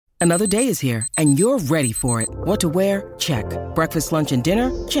Another day is here, and you're ready for it. What to wear? Check. Breakfast, lunch, and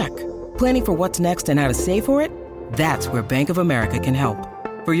dinner? Check. Planning for what's next and how to save for it? That's where Bank of America can help.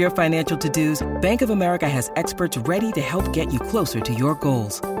 For your financial to-dos, Bank of America has experts ready to help get you closer to your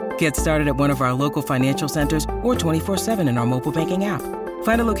goals. Get started at one of our local financial centers or 24/7 in our mobile banking app.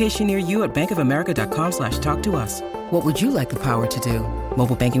 Find a location near you at bankofamerica.com/talktous. What would you like the power to do?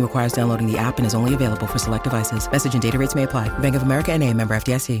 Mobile banking requires downloading the app and is only available for select devices. Message and data rates may apply. Bank of America N.A., member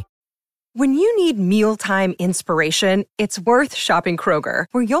FDIC. When you need mealtime inspiration, it's worth shopping Kroger,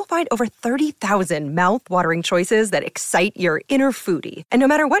 where you'll find over 30,000 mouth-watering choices that excite your inner foodie. And no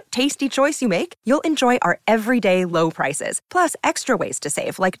matter what tasty choice you make, you'll enjoy our everyday low prices, plus extra ways to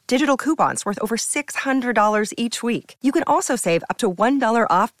save, like digital coupons worth over $600 each week. You can also save up to $1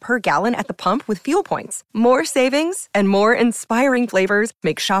 off per gallon at the pump with fuel points. More savings and more inspiring flavors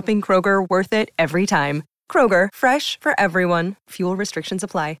make shopping Kroger worth it every time. Kroger, fresh for everyone. Fuel restrictions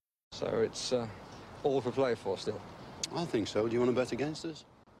apply. So it's all for play for still. I think so. Do you want to bet against us?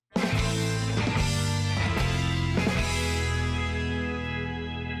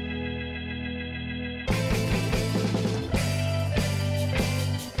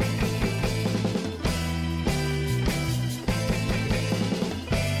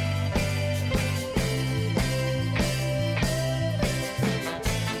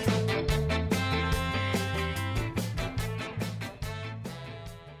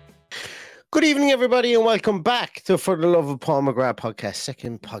 Good evening, everybody, and welcome back to For the Love of Paul McGrath podcast,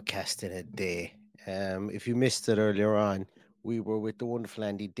 second podcast in a day. If you missed it earlier on, we were with the wonderful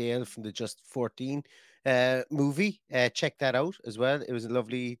Andy Dale from the Just 14 movie. Check that out as well. It was a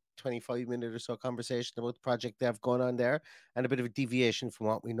lovely 25-minute or so conversation about the project they have going on there, and a bit of a deviation from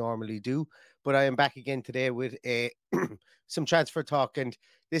what we normally do. But I am back again today with some transfer talk, and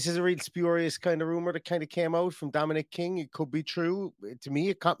this is a real spurious kind of rumor that kind of came out from Dominic King. It could be true. To me,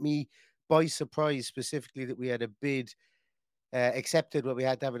 it caught me by surprise, specifically that we had a bid accepted, but we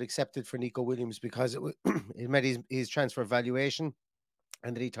had to have it accepted for Nico Williams because it met his transfer valuation,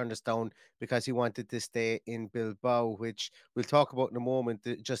 and that he turned us down because he wanted to stay in Bilbao, which we'll talk about in a moment.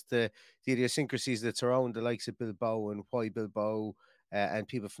 Just the idiosyncrasies that surround the likes of Bilbao and why Bilbao and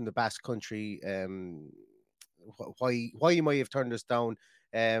people from the Basque Country, why you might have turned us down.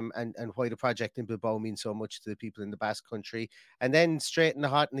 And why the project in Bilbao means so much to the people in the Basque Country. And then straight in the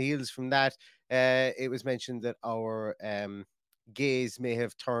hot and the heels from that, it was mentioned that our gaze may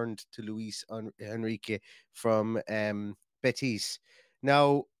have turned to Luiz Henrique from Betis.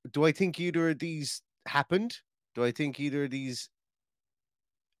 Now, do I think either of these happened? Do I think either of these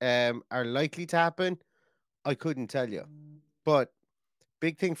are likely to happen? I couldn't tell you. But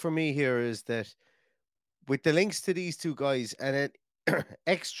big thing for me here is that with the links to these two guys and it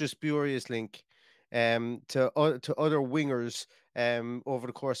extra spurious link to other wingers over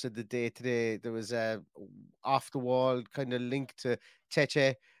the course of the day today. There was a off the wall kind of link to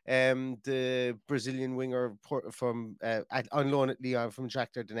Teche, the Brazilian winger from on loan at Lyon from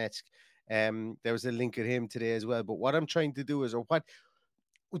Shakhtar Donetsk. There was a link at him today as well. But what I'm trying to do is, or what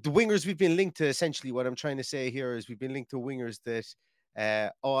the wingers we've been linked to, essentially what I'm trying to say here is we've been linked to wingers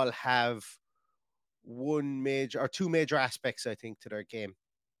that all have one major or two major aspects, I think, to their game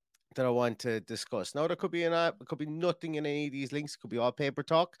that I want to discuss. Now, there could be nothing in any of these links. It could be all paper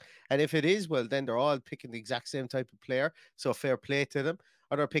talk. And if it is, well, then they're all picking the exact same type of player. So fair play to them.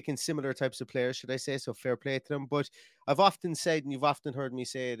 Or they're picking similar types of players, should I say. So fair play to them. But I've often said, and you've often heard me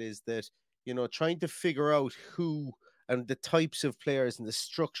say it, is that, you know, trying to figure out who and the types of players and the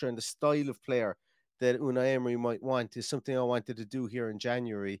structure and the style of player that Unai Emery might want is something I wanted to do here in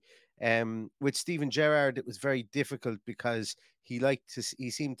January. With Steven Gerrard, it was very difficult because he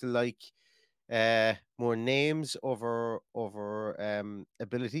seemed to like more names over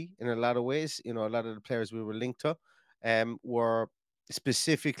ability in a lot of ways. You know, a lot of the players we were linked to were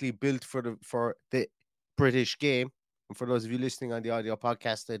specifically built for the British game. And for those of you listening on the audio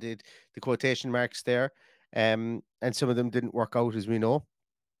podcast, I did the quotation marks there. And some of them didn't work out, as we know.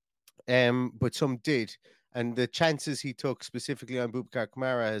 But some did. And the chances he took specifically on Boubacar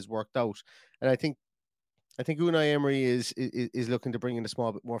Kamara has worked out. And I think Unai Emery is looking to bring in a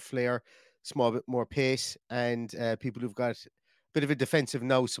small bit more flair, small bit more pace, and people who've got a bit of a defensive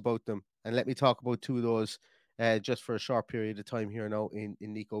nous about them. And let me talk about two of those just for a short period of time here now in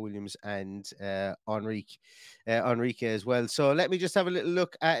Nico Williams and Enrique as well. So let me just have a little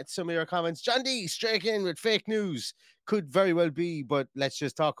look at some of your comments. John D, straight in with fake news. Could very well be, but let's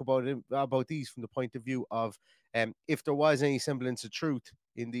just talk about these from the point of view of if there was any semblance of truth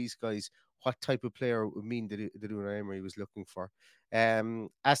in these guys, what type of player it would mean that Unai Emery was looking for.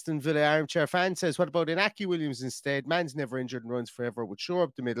 Aston Villa armchair fan says, what about Inaki Williams instead? Man's never injured and runs forever. Would shore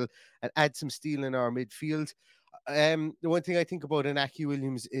up the middle and add some steel in our midfield. The one thing I think about Inaki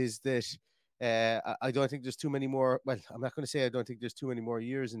Williams is that I don't think there's too many more. Well, I'm not going to say I don't think there's too many more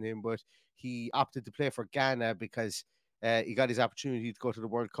years in him, but he opted to play for Ghana because he got his opportunity to go to the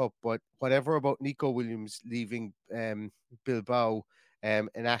World Cup. But whatever about Nico Williams leaving Bilbao,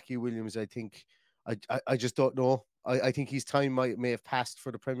 Inaki Williams, I think I just don't know. I think his time may have passed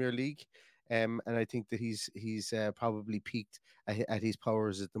for the Premier League, and I think that he's probably peaked at his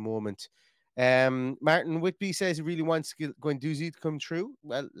powers at the moment. Martin Whitby says he really wants Guendouzi to come true.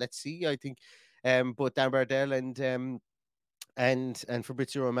 Well, let's see. I think both Dan Bardell and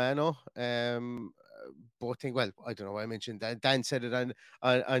Fabrizio Romano both think, well, I don't know, I mentioned that Dan said it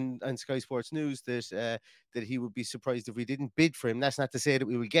on Sky Sports News that he would be surprised if we didn't bid for him. That's not to say that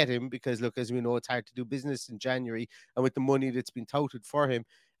we will get him, because look, as we know, it's hard to do business in January, and with the money that's been touted for him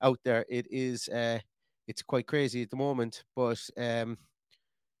out there, it's quite crazy at the moment. But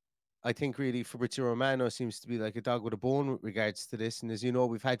I think really Fabrizio Romano seems to be like a dog with a bone with regards to this. And as you know,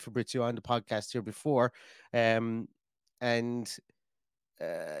 we've had Fabrizio on the podcast here before, and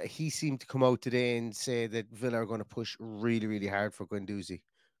he seemed to come out today and say that Villa are going to push really, really hard for Guendouzi,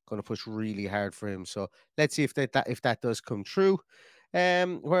 going to push really hard for him. So let's see if that does come true.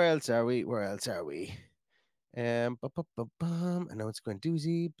 Where else are we? I know it's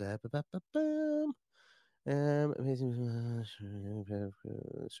Guendouzi. Blah, blah, blah, blah, blah.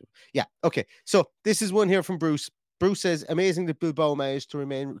 Yeah, okay. So this is one here from Bruce. Bruce says, amazing that Bilbao managed to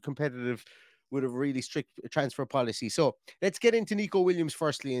remain competitive with a really strict transfer policy. So let's get into Nico Williams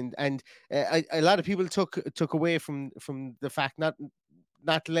firstly, and a lot of people took away from the fact not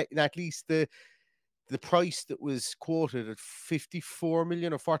least the price that was quoted at 54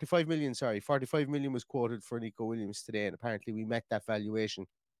 million or 45 million. Sorry, 45 million was quoted for Nico Williams today, and apparently we met that valuation.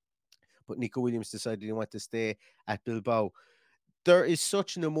 But Nico Williams decided he wanted to stay at Bilbao. There is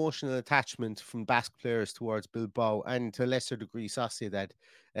such an emotional attachment from Basque players towards Bilbao, and to a lesser degree Sociedad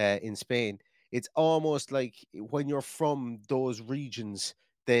in Spain. It's almost like when you're from those regions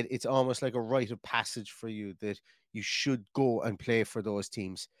that it's almost like a rite of passage for you that you should go and play for those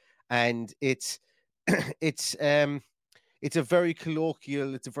teams. And it's it's a very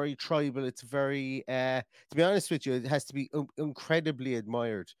colloquial, it's a very tribal, it's very to be honest with you, it has to be incredibly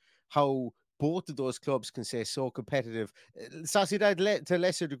admired how both of those clubs can say so competitive. Sociedad to a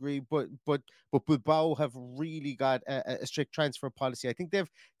lesser degree, but Bilbao have really got a strict transfer policy. I think they've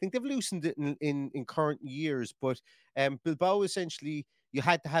loosened it in current years, but Bilbao essentially you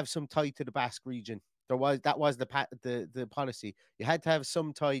had to have some tie to the Basque region. That was the policy. You had to have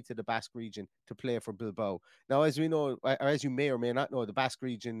some tie to the Basque region to play for Bilbao. Now, as we know, or as you may or may not know, the Basque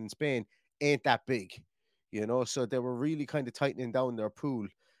region in Spain ain't that big, so they were really kind of tightening down their pool.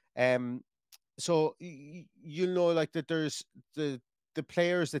 So you'll know like that there's the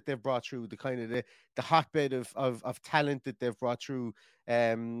players that they've brought through, the kind of the hotbed of talent that they've brought through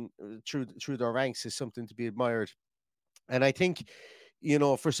through their ranks is something to be admired. And I think,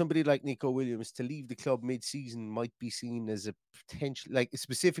 for somebody like Nico Williams to leave the club mid-season might be seen as a potential, like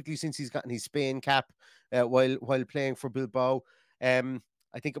specifically since he's gotten his Spain cap while playing for Bilbao. I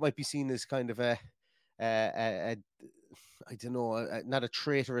think it might be seen as kind of a I don't know, not a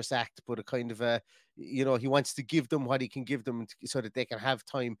traitorous act, but a kind of he wants to give them what he can give them so that they can have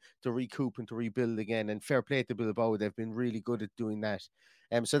time to recoup and to rebuild again. And fair play to Bilbao, they've been really good at doing that.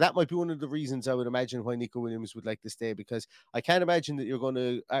 So that might be one of the reasons I would imagine why Nico Williams would like to stay, because I can't imagine that you're going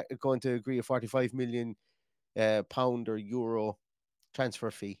to agree a 45 million pound or euro transfer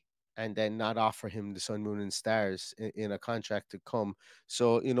fee and then not offer him the sun, moon, and stars in a contract to come.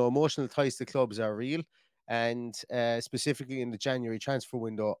 So emotional ties to clubs are real. And specifically in the January transfer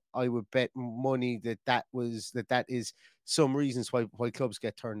window, I would bet money that is some reasons why clubs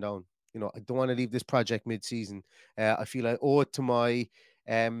get turned down. I don't want to leave this project mid-season. I feel I owe it to my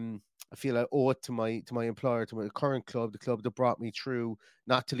employer, to my current club, the club that brought me through,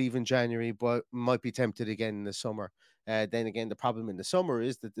 not to leave in January, but might be tempted again in the summer. Then again, the problem in the summer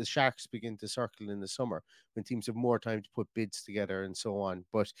is that the sharks begin to circle in the summer when teams have more time to put bids together and so on.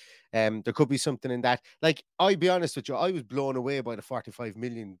 But there could be something in that. Like, I'll be honest with you, I was blown away by the 45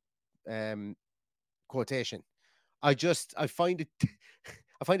 million quotation. I find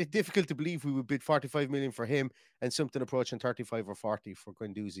it difficult to believe we would bid 45 million for him and something approaching 35 or 40 for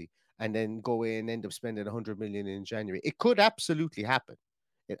Guendouzi, and then go away and end up spending 100 million in January. It could absolutely happen.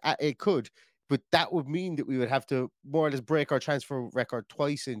 It could, but that would mean that we would have to more or less break our transfer record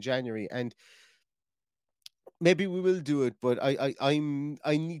twice in January. And maybe we will do it, but I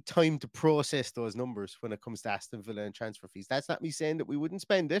need time to process those numbers when it comes to Aston Villa and transfer fees. That's not me saying that we wouldn't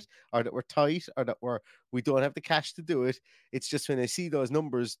spend it, or that we're tight, or that we don't have the cash to do it. It's just when I see those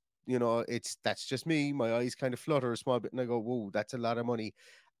numbers, that's just me. My eyes kind of flutter a small bit, and I go, "Whoa, that's a lot of money."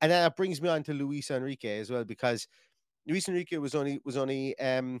 And then that brings me on to Luis Enrique as well, because Luis Enrique he was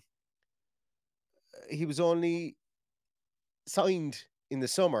only signed in the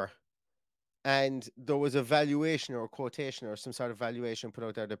summer, and there was a valuation or a quotation or some sort of valuation put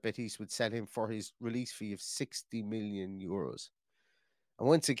out there that Betis would sell him for his release fee of 60 million euros. And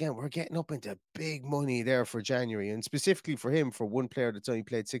once again, we're getting up into big money there for January, and specifically for him, for one player that's only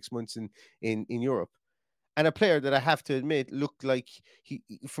played 6 months in Europe. And a player that I have to admit looked like he,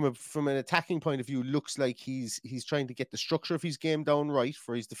 from an attacking point of view, looks like he's trying to get the structure of his game down right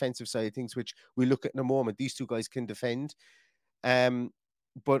for his defensive side of things, which we look at in a moment. These two guys can defend.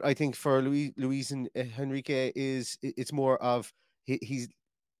 But I think for Luis and Henrique it's more of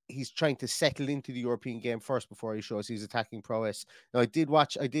he's trying to settle into the European game first before he shows his attacking prowess. Now I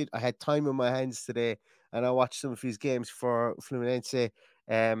had time on my hands today, and I watched some of his games for Fluminense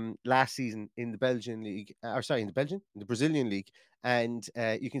last season in the Belgian league, in the Brazilian league, and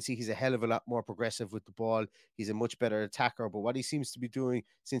you can see he's a hell of a lot more progressive with the ball. He's a much better attacker, but what he seems to be doing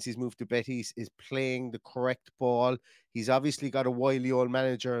since he's moved to Betis is playing the correct ball. He's obviously got a wily old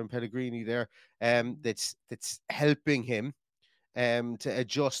manager in Pellegrini there, that's helping him to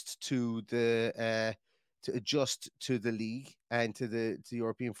adjust to the league and to the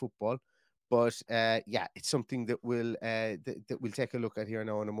European football. But it's something that that we'll take a look at here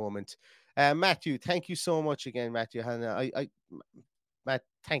now in a moment. Matthew, thank you so much again, Matthew Hanna. Matt,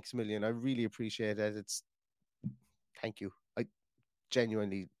 thanks a million. I really appreciate it. Thank you. I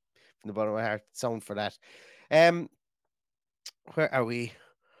genuinely, from the bottom of my heart, sound for that. Where are we?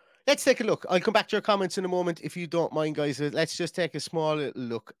 Let's take a look. I'll come back to your comments in a moment if you don't mind, guys. Let's just take a small little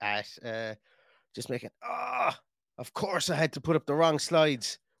look at just making. Of course, I had to put up the wrong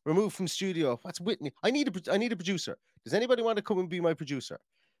slides. Removed from studio. What's Whitney? I need a producer. Does anybody want to come and be my producer?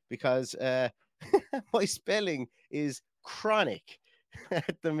 Because my spelling is chronic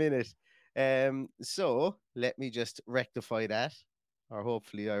at the minute. So let me just rectify that, or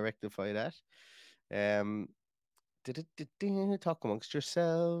hopefully I rectify that. Talk amongst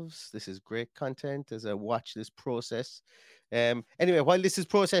yourselves. This is great content as I watch this process. Anyway, while this is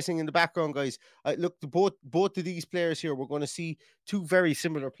processing in the background, guys, look, both of these players here, we're going to see two very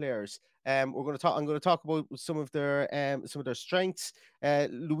similar players. I'm going to talk about some of their strengths.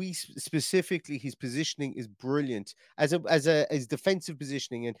 Luis specifically, his positioning is brilliant as defensive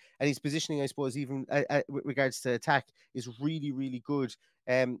positioning, and his positioning, I suppose, even with regards to attack, is really, really good.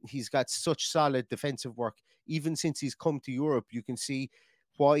 He's got such solid defensive work. Even since he's come to Europe, you can see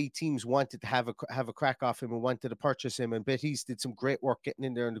why teams wanted to have a crack off him and wanted to purchase him. And Betis did some great work getting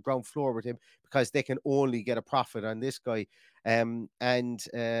in there on the ground floor with him, because they can only get a profit on this guy. His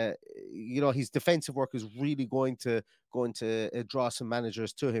defensive work is really going to draw some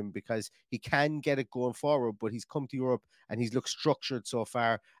managers to him, because he can get it going forward. But he's come to Europe and he's looked structured so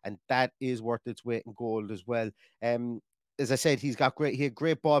far, and that is worth its weight in gold as well. As I said, he had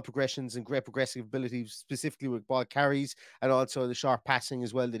great ball progressions and great progressive ability, specifically with ball carries, and also the sharp passing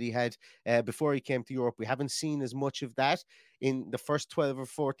as well that he had before he came to Europe. We haven't seen as much of that in the first 12 or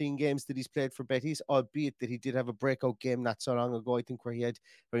 14 games that he's played for Betis, albeit that he did have a breakout game not so long ago, I think, where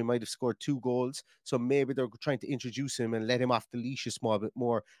he might have scored 2 goals. So maybe they're trying to introduce him and let him off the leash a small bit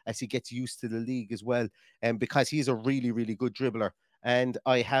more as he gets used to the league as well, because he's a really, really good dribbler. And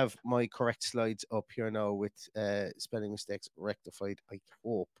I have my correct slides up here now with spelling mistakes rectified, I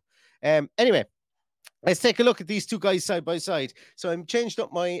hope. Anyway, let's take a look at these two guys side by side. So I'm changed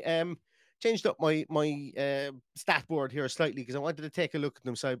up my stat board here slightly, because I wanted to take a look at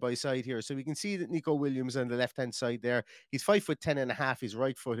them side by side here. So we can see that Nico Williams on the left-hand side there, he's 5'10.5", he's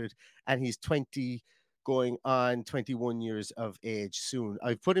right-footed, and he's 20 going on 21 years of age soon.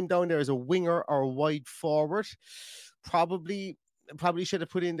 I've put him down there as a winger or wide forward. Probably should have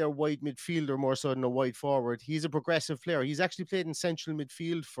put in their wide midfielder more so than a wide forward. He's a progressive player. He's actually played in central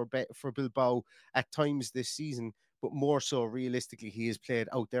midfield for Bilbao at times this season, but more so realistically, he has played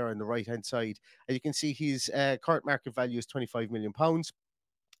out there on the right-hand side. And you can see his current market value is £25 million.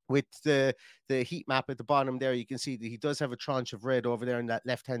 With the heat map at the bottom there, you can see that he does have a tranche of red over there on that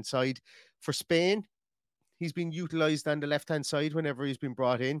left-hand side. For Spain, he's been utilised on the left-hand side whenever he's been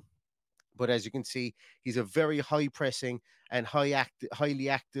brought in. But as you can see, he's a very high pressing and highly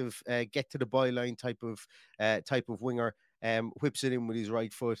active, get to the byline type of winger. Whips it in with his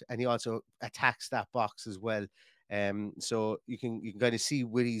right foot, and he also attacks that box as well. So you can kind of see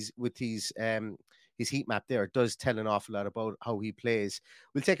with his his heat map there does tell an awful lot about how he plays.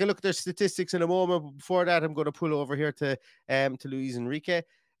 We'll take a look at their statistics in a moment. But before that, I'm going to pull over here to Luiz Henrique.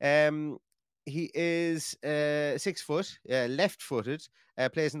 He is 6 foot, left-footed,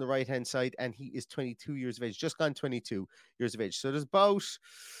 plays on the right-hand side, and he is 22 years of age, just gone 22 years of age. So there's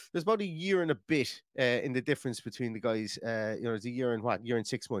about a year and a bit in the difference between the guys. There's a year and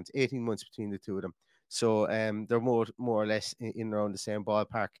 6 months, 18 months between the two of them. So they're more or less in around the same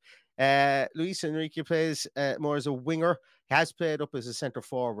ballpark. Luiz Henrique plays more as a winger. He has played up as a centre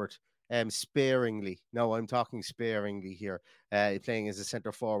forward. Sparingly. No, I'm talking sparingly here, playing as a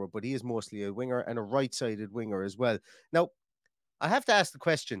centre forward, but he is mostly a winger and a right-sided winger as well. Now, I have to ask the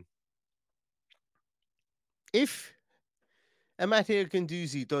question, if a Matteo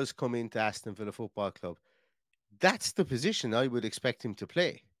Guendouzi does come into Aston Villa Football Club, that's the position I would expect him to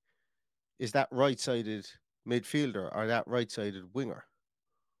play, is that right-sided midfielder or that right-sided winger.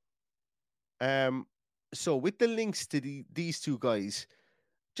 So with the links to these two guys,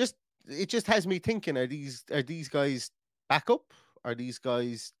 it just has me thinking: are these guys backup? Are these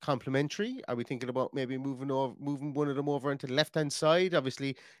guys complementary? Are we thinking about maybe moving one of them over into the left hand side?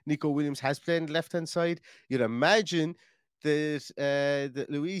 Obviously, Nico Williams has played on the left hand side. You'd imagine that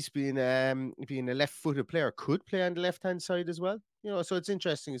Luiz, being a left footed player, could play on the left hand side as well. So it's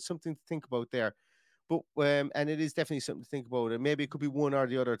interesting. It's something to think about there. But and it is definitely something to think about. And maybe it could be one or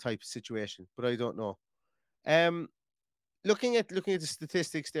the other type of situation, but I don't know. Looking at the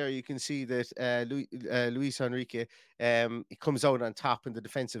statistics there, you can see that Luiz Henrique it comes out on top in the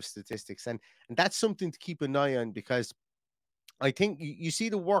defensive statistics, and that's something to keep an eye on, because I think you see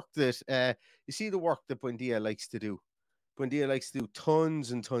the work that Buendia likes to do. Buendia likes to do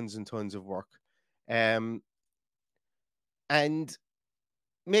tons and tons and tons of work, and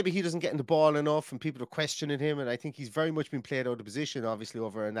maybe he doesn't get in the ball enough and people are questioning him. And I think he's very much been played out of position, obviously,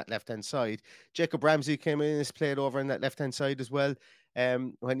 over on that left-hand side. Jacob Ramsey came in and has played over on that left-hand side as well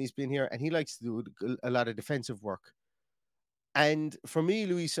when he's been here. And he likes to do a lot of defensive work. And for me,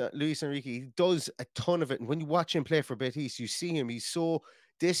 Luiz Henrique, he does a ton of it. And when you watch him play for Betis, you see him. He's so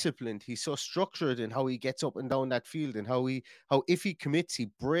disciplined. He's so structured in how he gets up and down that field, and how if he commits, he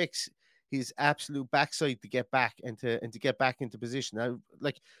breaks his absolute backside to get back and to get back into position. Now,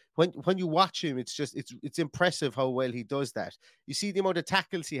 like when you watch him, it's impressive how well he does that. You see the amount of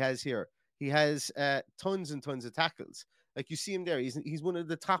tackles he has here. He has tons and tons of tackles. Like, you see him there. He's one of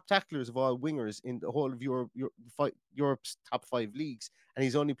the top tacklers of all wingers in the whole of Europe's top 5 leagues, and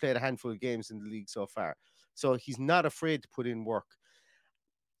he's only played a handful of games in the league so far. So he's not afraid to put in work.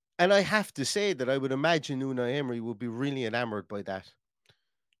 And I have to say that I would imagine Unai Emery would be really enamored by that.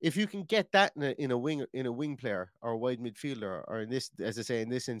 If you can get that in a wing player or a wide midfielder, or in this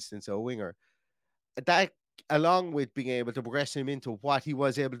instance, a winger, that, along with being able to progress him into what he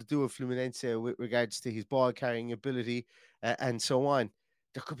was able to do at Fluminense with regards to his ball carrying ability and so on,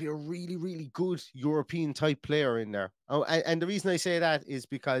 there could be a really, really good European type player in there. Oh, and the reason I say that is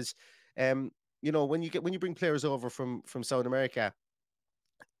because, when you bring players over from South America,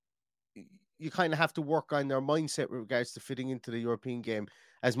 you kind of have to work on their mindset with regards to fitting into the European game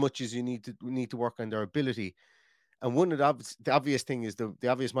as much as you need to work on their ability. And one of the obvious thing is the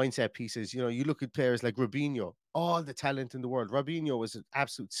obvious mindset piece is, you look at players like Robinho, all the talent in the world. Robinho was an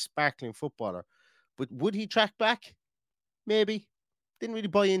absolute sparkling footballer, but would he track back? Maybe. Didn't really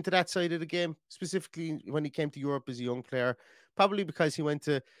buy into that side of the game, specifically when he came to Europe as a young player, probably because he went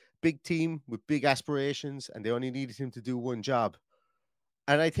to big team with big aspirations and they only needed him to do one job.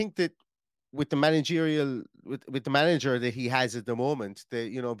 And I think that with the with the manager that he has at the moment,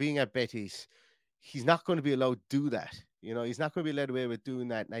 being at Betis, he's not going to be allowed to do that. He's not going to be led away with doing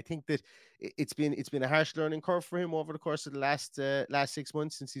that. And I think that it's been a harsh learning curve for him over the course of the last 6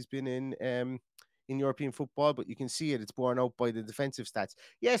 months since he's been in European football. But you can see it's borne out by the defensive stats.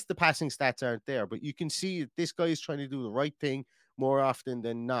 Yes, the passing stats aren't there, but you can see that this guy is trying to do the right thing more often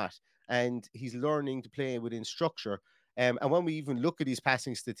than not, and he's learning to play within structure. And when we even look at his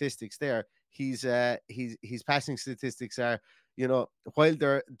passing statistics there, his passing statistics are,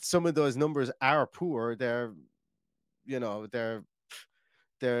 while some of those numbers are poor, they're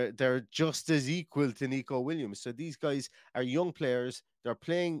just as equal to Nico Williams. So these guys are young players. They're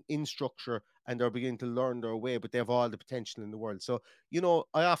playing in structure and they're beginning to learn their way, but they have all the potential in the world. So,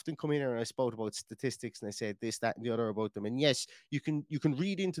 I often come in here and I spout about statistics and I say this, that, and the other about them. And yes, you can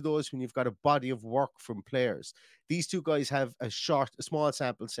read into those when you've got a body of work from players. These two guys have a small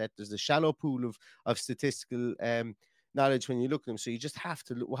sample set. There's a shallow pool of statistical knowledge when you look at them. So you just have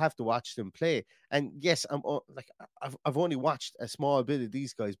to watch them play. And yes, I've only watched a small bit of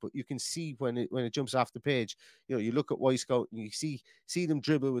these guys, but you can see when it jumps off the page. You look at Y Scout and you see them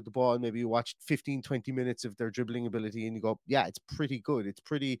dribble with the ball. Maybe you watch 15, 20 minutes of their dribbling ability, and you go, yeah, it's pretty good. It's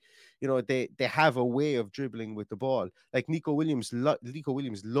pretty, they have a way of dribbling with the ball. Like Nico Williams. Nico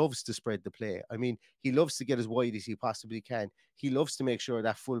Williams loves to spread the play. I mean, he loves to get as wide as he possibly can. He loves to make sure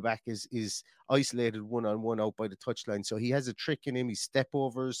that fullback is isolated one-on-one out by the touchline. So he has a trick in him. He's step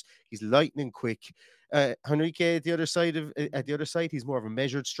overs. He's lightning quick. Henrique at the other side, he's more of a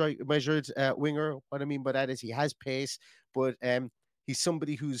measured winger. What I mean by that is he has pace, but he's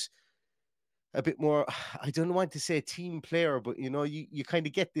somebody who's a bit more, I don't want to say team player, but you kind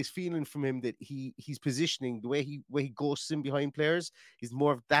of get this feeling from him that he's positioning the way he ghosts in behind players. He's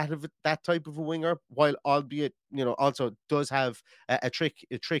more of that type of a winger, while albeit also does have a trick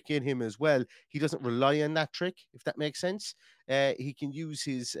in him as well. He doesn't rely on that trick, if that makes sense. He can use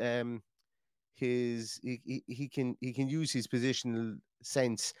he can use his positional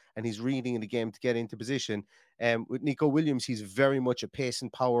sense and his reading in the game to get into position. With Nico Williams, he's very much a pace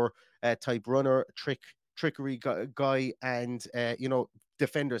and power type runner, trickery guy, and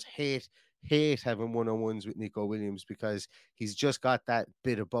defenders hate having one-on-ones with Nico Williams because he's just got that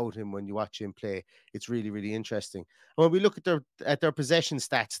bit about him. When you watch him play, it's really, really interesting. And when we look at their possession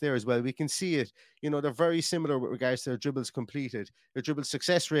stats there as well, we can see it. They're very similar with regards to their dribbles completed. Their dribble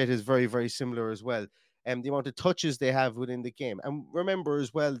success rate is very, very similar as well. And the amount of touches they have within the game. And remember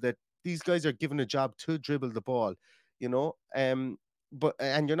as well that these guys are given a job to dribble the ball, and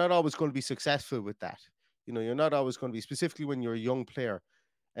you're not always going to be successful with that. You're not always going to be, specifically when you're a young player.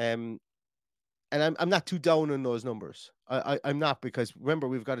 And I'm not too down on those numbers. I'm not, because remember,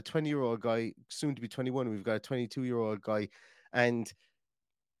 we've got a 20-year-old guy, soon to be 21. We've got a 22-year-old guy, and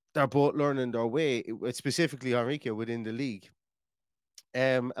they're both learning their way, specifically Henrique within the league.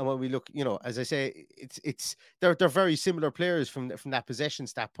 And when we look, as I say, they're very similar players from that possession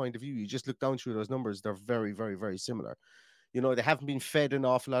stat point of view. You just look down through those numbers; they're very, very, very similar. They haven't been fed an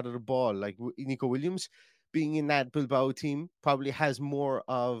awful lot of the ball. Like Nico Williams, being in that Bilbao team, probably has more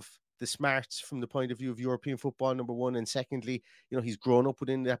of the smarts from the point of view of European football, number one. And secondly, he's grown up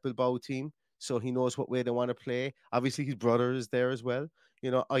within that Bilbao team, so he knows what way they want to play. Obviously, his brother is there as well.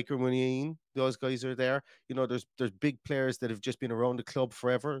 Iker Muniain, those guys are there. There's big players that have just been around the club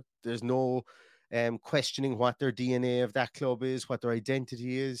forever. There's no questioning what their DNA of that club is, what their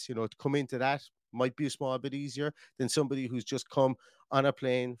identity is. To come into that might be a small bit easier than somebody who's just come on a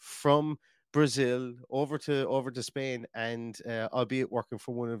plane from Brazil over to Spain, and albeit working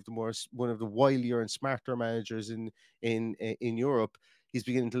for one of the wilier and smarter managers in Europe, he's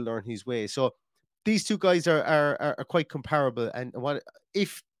beginning to learn his way. So these two guys are quite comparable. And what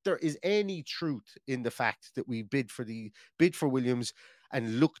if there is any truth in the fact that we bid for Williams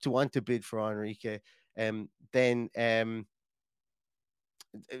and look to want to bid for Enrique, then it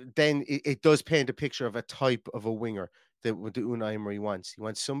does paint a picture of a type of a winger that Unai Emery wants. He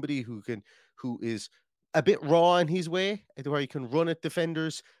wants somebody who is a bit raw in his way, where he can run at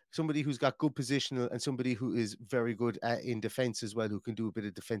defenders, somebody who's got good positional, and somebody who is very good in defense as well, who can do a bit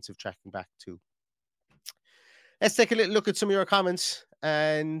of defensive tracking back too. Let's take a little look at some of your comments.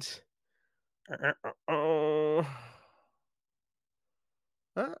 And where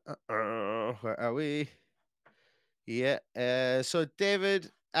are we? Yeah. So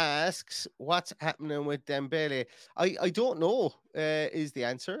David asks, what's happening with Dembele? I don't know, is the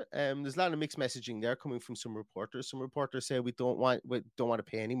answer. There's a lot of mixed messaging there coming from some reporters. Some reporters say we don't want to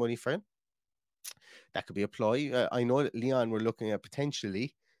pay any money for him. That could be a ploy. I know that Lyon were looking at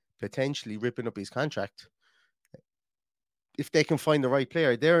potentially ripping up his contract if they can find the right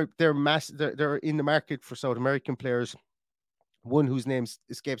player. They're in the market for South American players. One whose name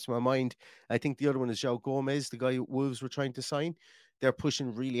escapes my mind. I think the other one is João Gomez, the guy Wolves were trying to sign. They're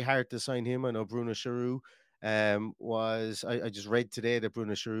pushing really hard to sign him. I know Bruno Chiru I just read today that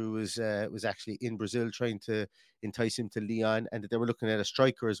Bruno Chiru was actually in Brazil trying to entice him to Lyon, and that they were looking at a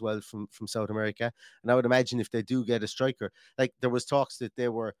striker as well from South America. And I would imagine if they do get a striker, like there was talks that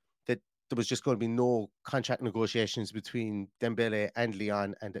there was just going to be no contract negotiations between Dembele and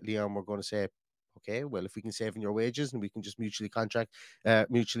Lyon, and that Lyon were going to say, okay, well, if we can save on your wages and we can just mutually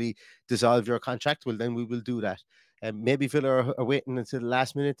dissolve your contract, well, then we will do that. And maybe Villa are waiting until the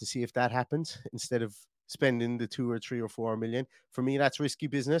last minute to see if that happens instead of spending the 2 or 3 or 4 million. For me, that's risky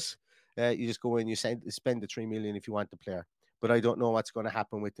business. You just go in, you spend the 3 million if you want the player. But I don't know what's going to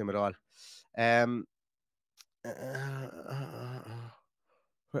happen with them at all. Where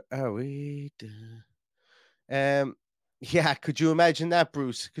are we? Yeah, could you imagine that,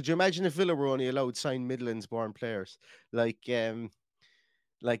 Bruce? Could you imagine if Villa were only allowed to sign Midlands-born players like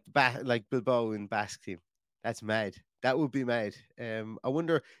like Bilbao in Basque team? That's mad. That would be mad. I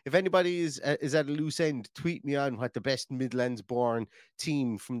wonder if anybody is at a loose end. Tweet me on what the best Midlands-born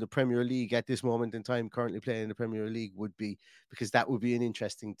team from the Premier League at this moment in time, currently playing in the Premier League, would be, because that would be an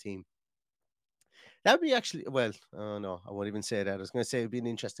interesting team. That would be actually, well, oh no, I won't even say that. I was going to say it would be an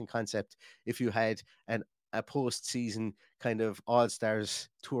interesting concept if you had a post-season kind of all-stars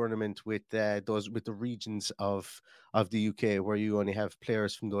tournament with those, with the regions of the UK, where you only have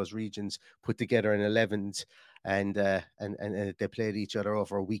players from those regions put together in 11s, and they played each other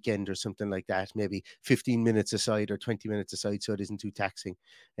over a weekend or something like that, maybe 15 minutes aside or 20 minutes aside, so it isn't too taxing.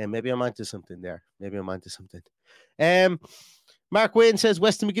 And maybe I'm onto something there. Maybe I'm onto something. Um, Mark Wayne says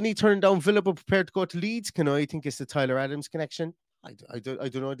Weston McGinney turned down Villa but prepared to go to Leeds. Can I think it's the Tyler Adams connection? I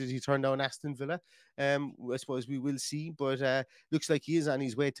don't know. Did he turn down Aston Villa? I suppose we will see. But looks like he is on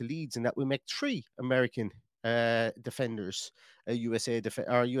his way to Leeds, and that will make 3 American defenders, USA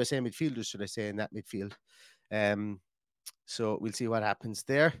or USA midfielders, should I say, in that midfield. So we'll see what happens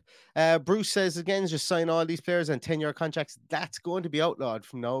there. Bruce says again, just sign all these players on 10-year contracts. That's going to be outlawed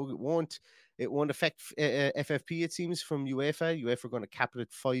from now. It won't affect FFP, it seems, from UEFA. UEFA are going to cap it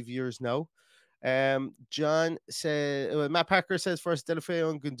at 5 years now. John says, Matt Parker says first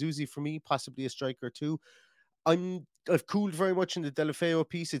Delafeo and Guendouzi for me, possibly a striker too. I've cooled very much in the Delafeo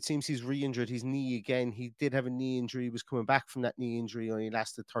piece. It seems he's re-injured his knee again. He did have a knee injury. He was coming back from that knee injury. Only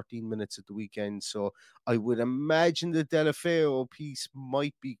lasted 13 minutes at the weekend. So I would imagine the Delafeo piece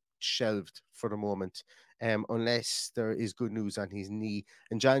might be shelved for the moment, unless there is good news on his knee.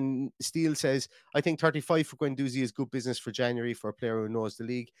 And John Steele says, I think 35 for Guendouzi is good business for January for a player who knows the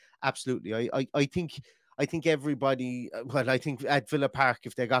league. Absolutely. I think everybody, well, I think at Villa Park,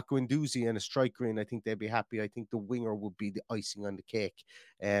 if they got Guendouzi and a striker in, I think they'd be happy. I think the winger would be the icing on the cake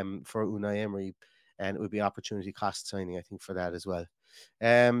for Unai Emery, and it would be opportunity cost signing, I think, for that as well.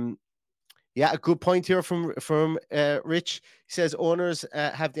 Yeah, a good point here from Rich. He says owners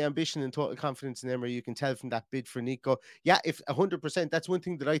have the ambition and total confidence in Emery. You can tell from that bid for Nico. Yeah, if 100%, that's one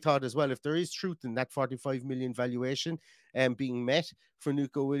thing that I thought as well. If there is truth in that 45 million valuation being met for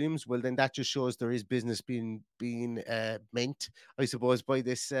Nico Williams, well, then that just shows there is business being meant, I suppose, by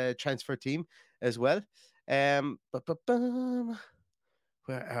this transfer team as well. Where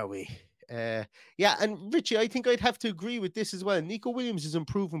are we? Yeah, and Richie, I think I'd have to agree with this as well. Nico Williams is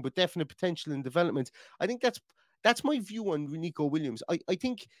improving, but definite potential in development. I think that's my view on Nico Williams. I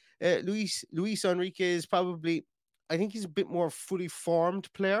think Luis Enrique is probably, I think he's a bit more fully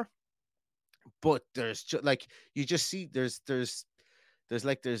formed player, but there's just like, you just see there's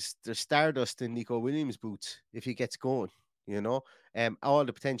stardust in Nico Williams' boots if he gets going. All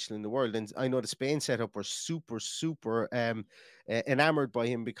the potential in the world. And I know the Spain setup were super enamored by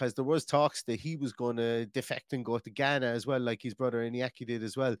him, because there was talks that he was going to defect and go to Ghana as well, like his brother Iñaki did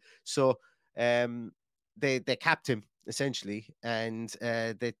as well. So they capped him essentially, and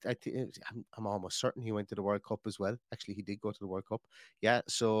I'm almost certain he went to the World Cup as well. Actually, he did go to the World Cup. Yeah,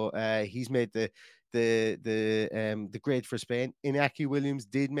 so he's made the grade for Spain. Iñaki Williams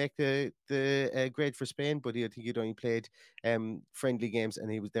did make the grade for Spain, but I think he'd only played friendly games, and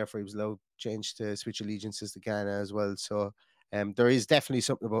he was allowed change to switch allegiances to Ghana as well. So there is definitely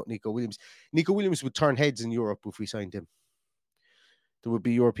something about Nico Williams. Nico Williams would turn heads in Europe if we signed him. There would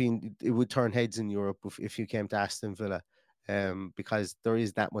be it would turn heads in Europe if you came to Aston Villa, because there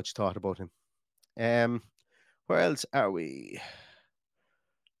is that much thought about him. Where else are we?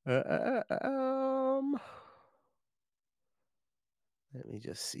 Let me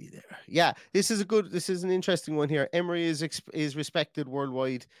just see there. Yeah, this is an interesting one here. Emery is respected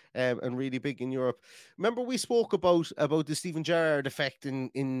worldwide and really big in Europe. Remember we spoke about the Steven Gerrard effect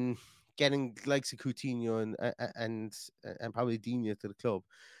in getting likes of Coutinho and probably Digne to the club.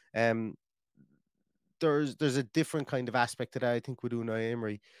 There's a different kind of aspect to that, I think, with Unai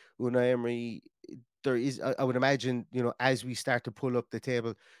Emery. Unai Emery, there is, I would imagine, as we start to pull up the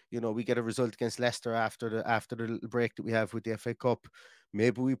table, we get a result against Leicester after the little break that we have with the FA Cup.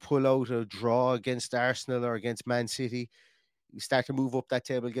 Maybe we pull out a draw against Arsenal or against Man City. We start to move up that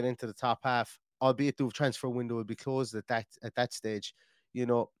table, get into the top half, albeit the transfer window will be closed at that stage.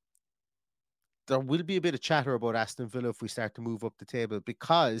 There will be a bit of chatter about Aston Villa if we start to move up the table,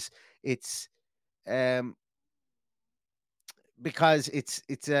 because it's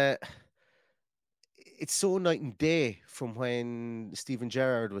it's so night and day from when Steven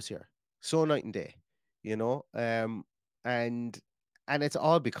Gerrard was here. So night and day, and it's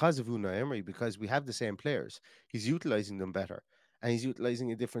all because of Unai Emery, because we have the same players. He's utilizing them better, and he's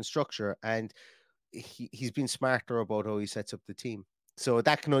utilizing a different structure. And he's been smarter about how he sets up the team. So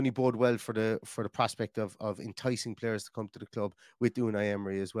that can only bode well for the prospect of enticing players to come to the club with Unai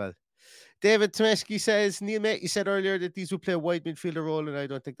Emery as well. David Tomeski says, Neil, mate, you said earlier that these will play a wide midfielder role, and I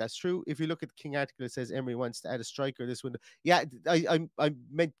don't think that's true. If you look at the King article, it says Emery wants to add a striker this window. Yeah, I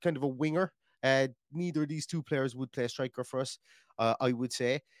meant kind of a winger. Neither of these two players would play a striker for us, I would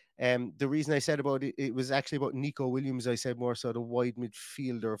say. The reason I said about it, it was actually about Nico Williams. I said more so the wide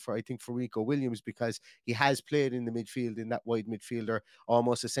midfielder for Nico Williams, because he has played in the midfield in that wide midfielder,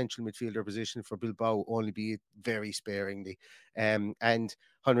 almost a central midfielder position for Bilbao, only be it very sparingly. And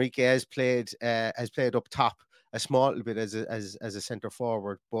Henrique has played up top a small bit as a centre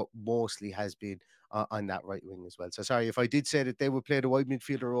forward, but mostly has been on that right wing as well. So sorry if I did say that they would play the wide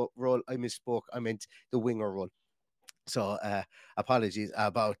midfielder role. I misspoke. I meant the winger role. So apologies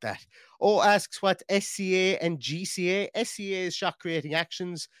about that. Asks what SCA and GCA. SCA is shot creating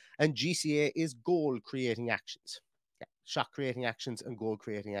actions, and GCA is goal creating actions. Yeah, shot creating actions and goal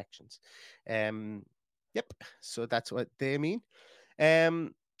creating actions. Yep. So that's what they mean.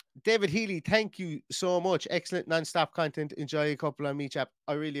 David Healy, thank you so much. Excellent non-stop content. Enjoy a couple on Meet Up.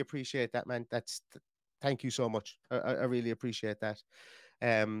 I really appreciate that, man. Thank you so much. I really appreciate that.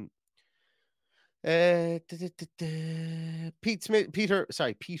 Pete Smith, Peter.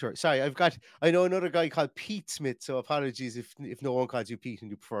 Sorry, I know another guy called Pete Smith. So apologies if no one calls you Pete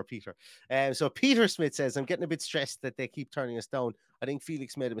and you prefer Peter. So Peter Smith says, I'm getting a bit stressed that they keep turning us down. I think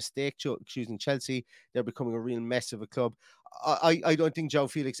Felix made a mistake choosing Chelsea. They're becoming a real mess of a club. I don't think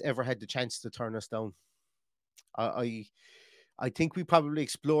João Felix ever had the chance to turn us down. I think we probably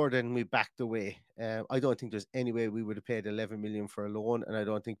explored and we backed away. I don't think there's any way we would have paid 11 million for a loan, and I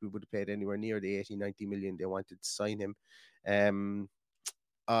don't think we would have paid anywhere near the 80-90 million they wanted to sign him. And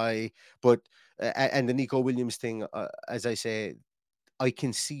the Nico Williams thing, as I say, I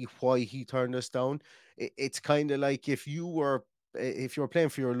can see why he turned us down. It's kind of like if you were playing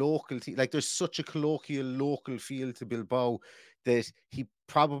for your local team, like there's such a colloquial local feel to Bilbao that he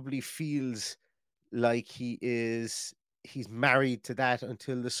probably feels like he's married to that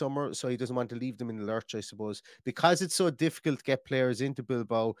until the summer, so he doesn't want to leave them in the lurch, I suppose, because it's so difficult to get players into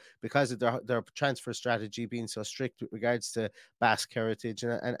Bilbao because of their transfer strategy being so strict with regards to Basque heritage,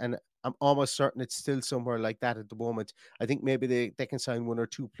 and I'm almost certain it's still somewhere like that at the moment. I think maybe they can sign one or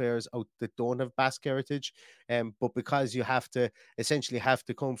two players out that don't have Basque heritage, but because you essentially have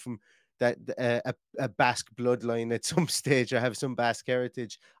to come from that a Basque bloodline at some stage or have some Basque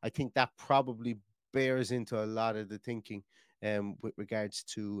heritage, I think that probably bears into a lot of the thinking with regards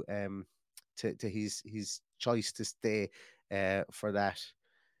to his choice to stay for that.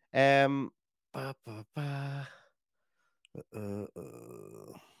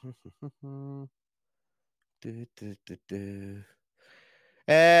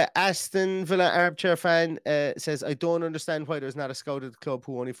 Aston Villa armchair fan says, I don't understand why there's not a scouted club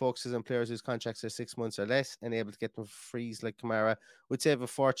who only focuses on players whose contracts are 6 months or less and able to get them for frees like Kamara would save a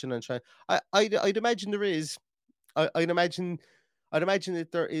fortune on trying. I'd imagine there is. I'd imagine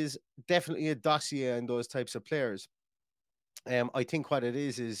that there is definitely a dossier on those types of players. I think what it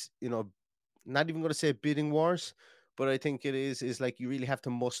is not even going to say bidding wars, but I think it is like you really have to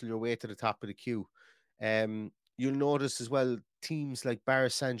muscle your way to the top of the queue. You'll notice as well teams like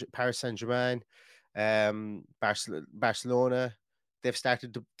Paris Saint-Germain, Barcelona, they've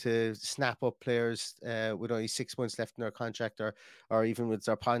started to snap up players with only 6 months left in their contract, or even with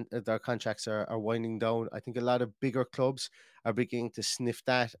their contracts are winding down. I think a lot of bigger clubs are beginning to sniff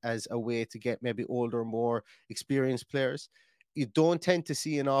that as a way to get maybe older, more experienced players. You don't tend to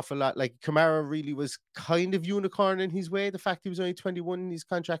see an awful lot. Like Kamara really was kind of unicorn in his way. The fact he was only 21 and his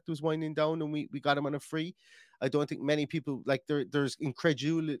contract was winding down and we got him on a free. I don't think many people, like there's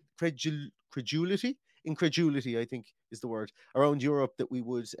incredulity, I think is the word, around Europe that we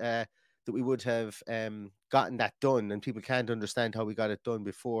would have gotten that done, and people can't understand how we got it done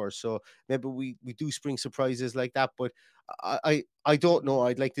before. So maybe we do spring surprises like that, but I don't know.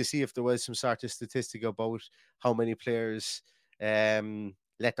 I'd like to see if there was some sort of statistic about how many players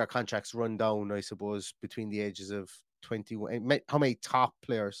let their contracts run down, I suppose, between the ages of 21. How many top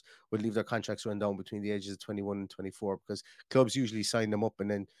players would leave their contracts run down between the ages of 21 and 24? Because clubs usually sign them up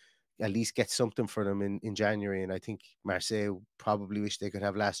and then at least get something for them in January. And I think Marseille probably wish they could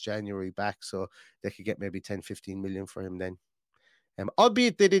have last January back so they could get maybe 10, 15 million for him then.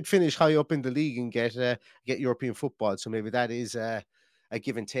 Albeit they did finish high up in the league and get European football. So maybe that is a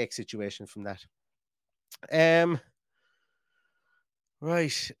give and take situation from that.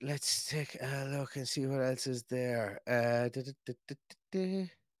 Right, let's take a look and see what else is there.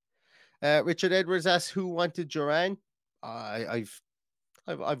 Richard Edwards asks who wanted Duran.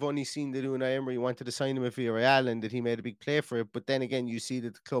 I've only seen that Unai Emery wanted to sign him at Villarreal and that he made a big play for it. But then again, you see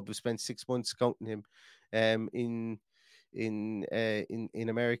that the club have spent 6 months scouting him in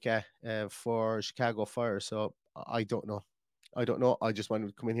America for Chicago Fire. So I don't know. I just wanted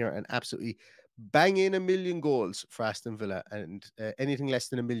to come in here and absolutely bang in 1 million goals for Aston Villa, and anything less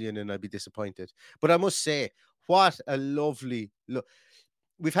than 1 million and I'd be disappointed. But I must say, what a lovely look.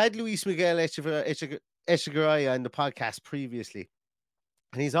 We've had Luis Miguel Echegaray on the podcast previously,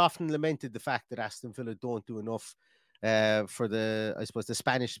 and he's often lamented the fact that Aston Villa don't do enough for the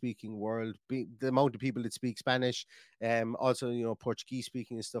Spanish-speaking world, the amount of people that speak Spanish, also,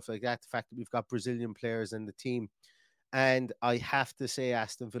 Portuguese-speaking and stuff like that, the fact that we've got Brazilian players in the team. And I have to say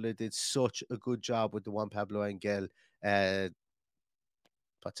Aston Villa did such a good job with the Juan Pablo Angel,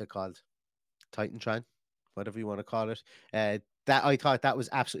 what's it called? Titantron, whatever you want to call it. That I thought that was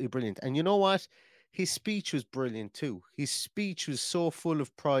absolutely brilliant. And you know what? His speech was brilliant too. His speech was so full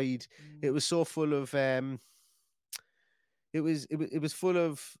of pride. It was so full of it was full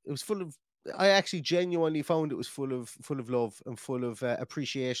of I actually genuinely found it was full of love and full of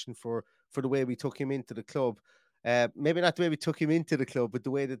appreciation for the way we took him into the club. Maybe not the way we took him into the club, but the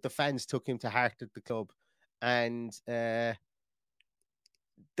way that the fans took him to heart at the club. And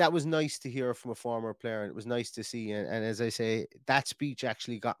that was nice to hear from a former player. It was nice to see. And as I say, that speech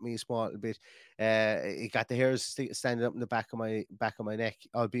actually got me a small bit. It got the hairs standing up in the back of my neck,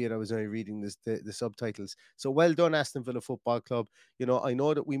 albeit I was only reading the subtitles. So well done, Aston Villa Football Club. I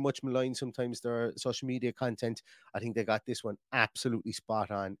know that we much malign sometimes their social media content. I think they got this one absolutely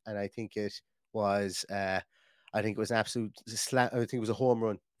spot on. And I think it was an absolute I think it was a home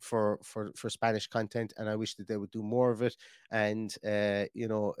run for Spanish content, and I wish that they would do more of it. And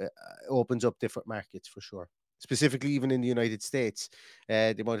opens up different markets for sure. Specifically, even in the United States,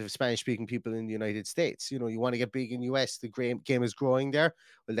 the amount of Spanish-speaking people in the United States. You want to get big in the US. The game is growing there.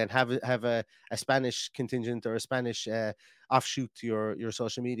 Well, then have a Spanish contingent or a Spanish offshoot to your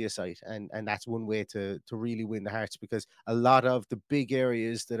social media site, and that's one way to really win the hearts, because a lot of the big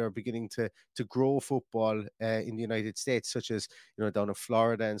areas that are beginning to grow football in the United States, such as down in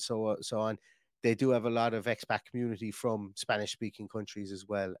Florida and so on. They do have a lot of expat community from Spanish-speaking countries as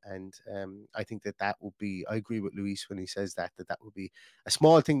well, and I think that would be. I agree with Luis when he says that would be a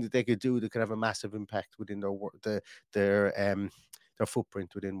small thing that they could do that could have a massive impact within their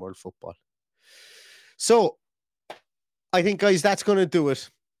footprint within world football. So, I think, guys, that's going to do it.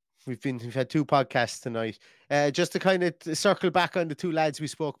 We've had 2 podcasts tonight. Just to kind of circle back on the 2 lads we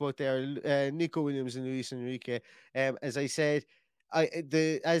spoke about there, Nico Williams and Luiz Henrique. As I said.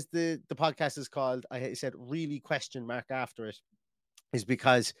 As the podcast is called, I said really question mark after it, is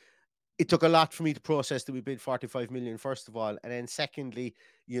because it took a lot for me to process that we bid 45 million, first of all. And then secondly,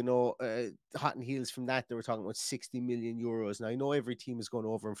 hot and heels from that, they were talking about 60 million euros. Now, I know every team is going to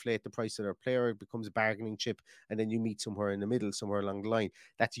overinflate the price of their player. It becomes a bargaining chip, and then you meet somewhere in the middle, somewhere along the line.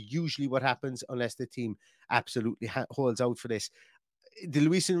 That's usually what happens unless the team absolutely holds out for this. The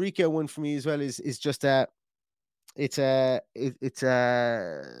Luiz Henrique one for me as well is just I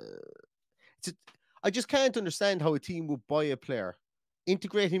just can't understand how a team would buy a player,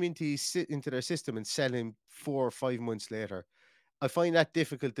 integrate him into their system, and sell him 4 or 5 months later. I find that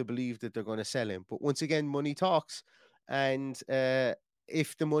difficult to believe that they're going to sell him. But once again, money talks, and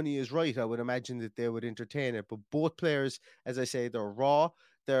if the money is right, I would imagine that they would entertain it. But both players, as I say, they're raw.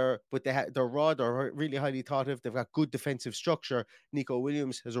 They're raw. They're really highly thought of. They've got good defensive structure. Nico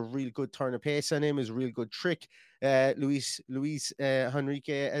Williams has a real good turn of pace on him. Has a real good trick. Luiz Henrique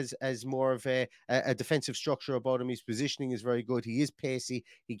as more of a defensive structure about him. His positioning is very good. He is pacey.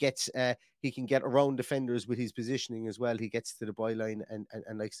 He can get around defenders with his positioning as well. He gets to the byline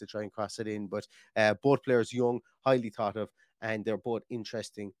and likes to try and cross it in. But both players young, highly thought of, and they're both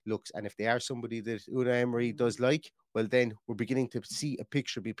interesting looks. And if they are somebody that Unai Emery does like, well, then we're beginning to see a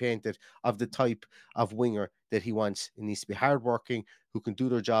picture be painted of the type of winger that he wants. It needs to be hardworking, who can do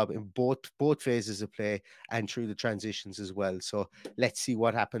their job in both phases of play and through the transitions as well. So let's see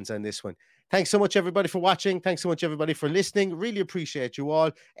what happens on this one. Thanks so much, everybody, for watching. Thanks so much, everybody, for listening. Really appreciate you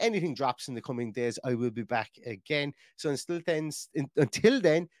all. Anything drops in the coming days, I will be back again. So until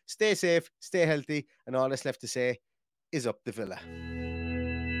then, stay safe, stay healthy, and all that's left to say is up the Villa.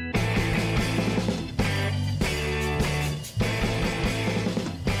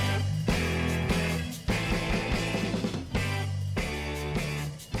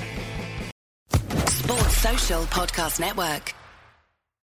 Sports Social Podcast Network.